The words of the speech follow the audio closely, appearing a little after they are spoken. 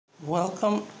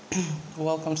Welcome,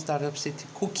 welcome Startup City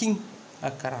cooking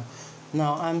akara.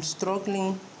 Now I'm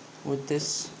struggling with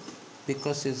this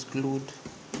because it's glued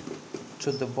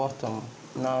to the bottom.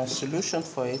 Now a solution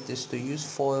for it is to use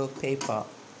foil paper.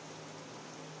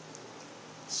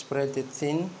 Spread it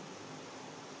thin.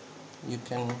 You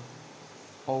can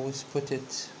always put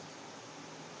it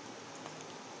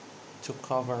to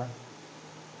cover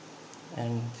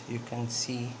and you can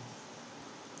see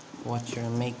what you're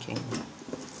making.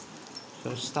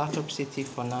 So Startup City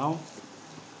for now,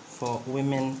 for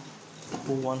women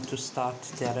who want to start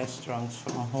their restaurants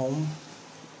from home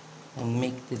and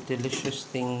make the delicious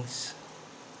things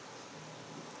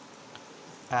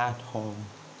at home.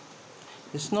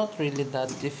 It's not really that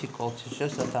difficult, it's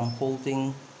just that I'm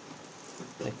holding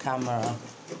the camera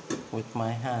with my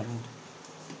hand,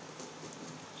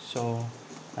 so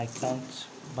I can't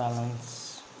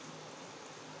balance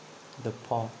the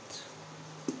pot.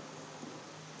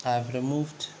 I've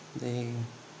removed the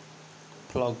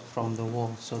plug from the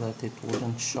wall so that it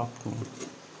wouldn't shock me.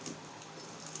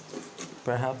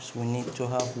 Perhaps we need to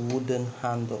have wooden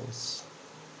handles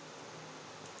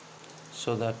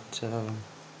so that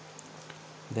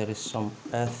there is some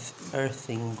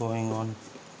earthing going on,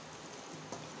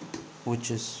 which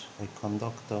is a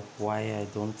conductor why I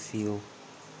don't feel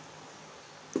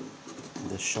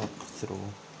the shock through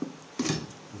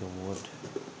the wood.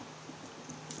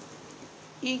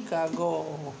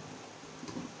 Igago.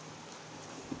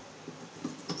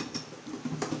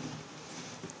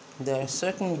 There are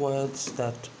certain words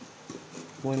that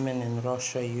women in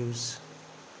Russia use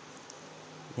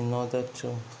in order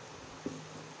to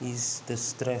ease the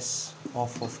stress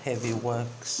off of heavy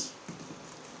works,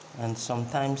 and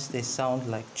sometimes they sound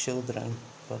like children,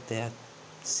 but they are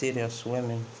serious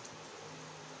women.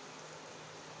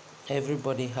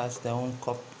 Everybody has their own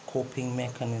coping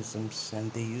mechanisms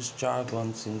and they use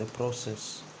jargons in the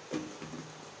process.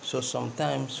 So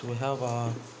sometimes we have our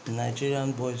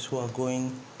Nigerian boys who are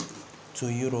going to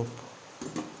Europe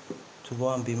to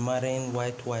go and be marrying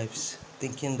white wives,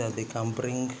 thinking that they can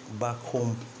bring back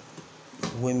home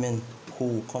women who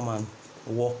will come and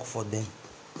work for them.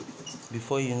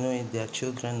 Before you know it, their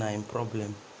children are in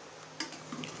problem.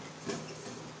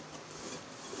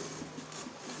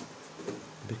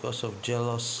 Because of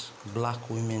jealous black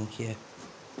women here.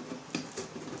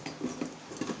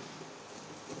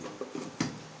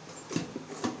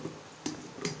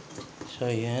 So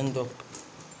you end up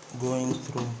going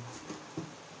through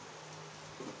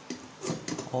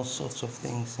all sorts of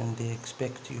things and they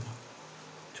expect you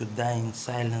to die in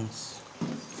silence.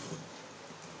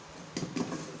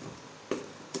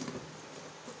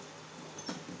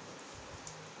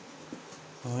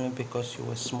 Only because you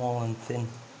were small and thin.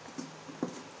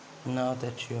 Now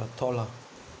that you are taller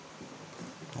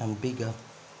and bigger,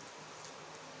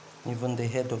 even the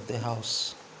head of the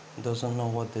house doesn't know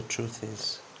what the truth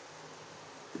is.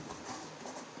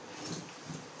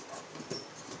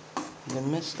 They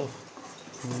messed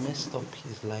up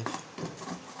his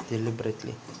life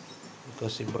deliberately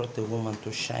because he brought a woman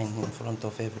to shine in front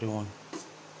of everyone.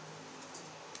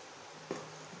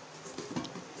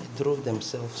 They drove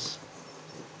themselves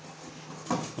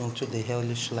into the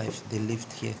hellish life they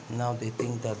lived here. Now they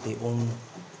think that they own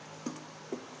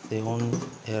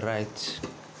a right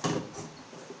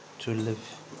to live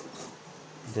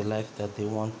the life that they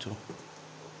want to.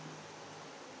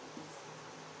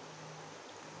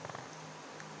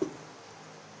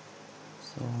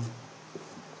 So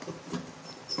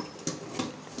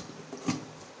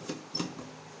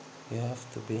you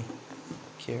have to be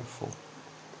careful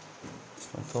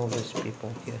with all these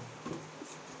people here.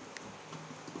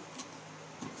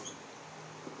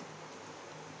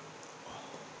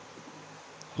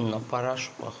 На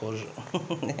парашу похоже.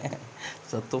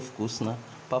 Зато вкусно.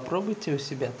 Попробуйте у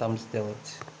себя там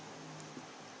сделать.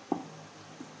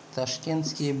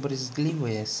 Ташкентские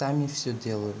брезгливые сами все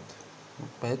делают.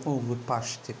 Поэтому вы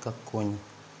пашете как кони.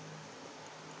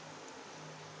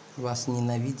 Вас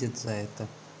ненавидят за это.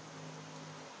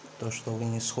 То, что вы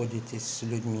не сходитесь с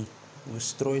людьми. Вы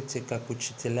строите как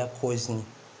учителя козни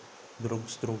друг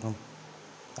с другом.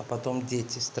 А потом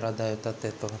дети страдают от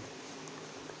этого.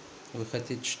 Вы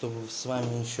хотите, чтобы с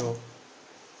вами еще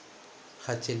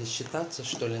хотели считаться,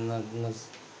 что ли,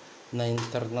 на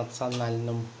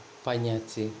интернациональном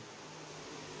понятии?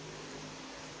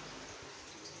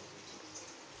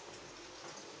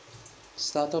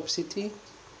 Startup City.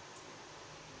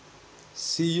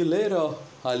 See you later,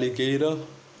 alligator.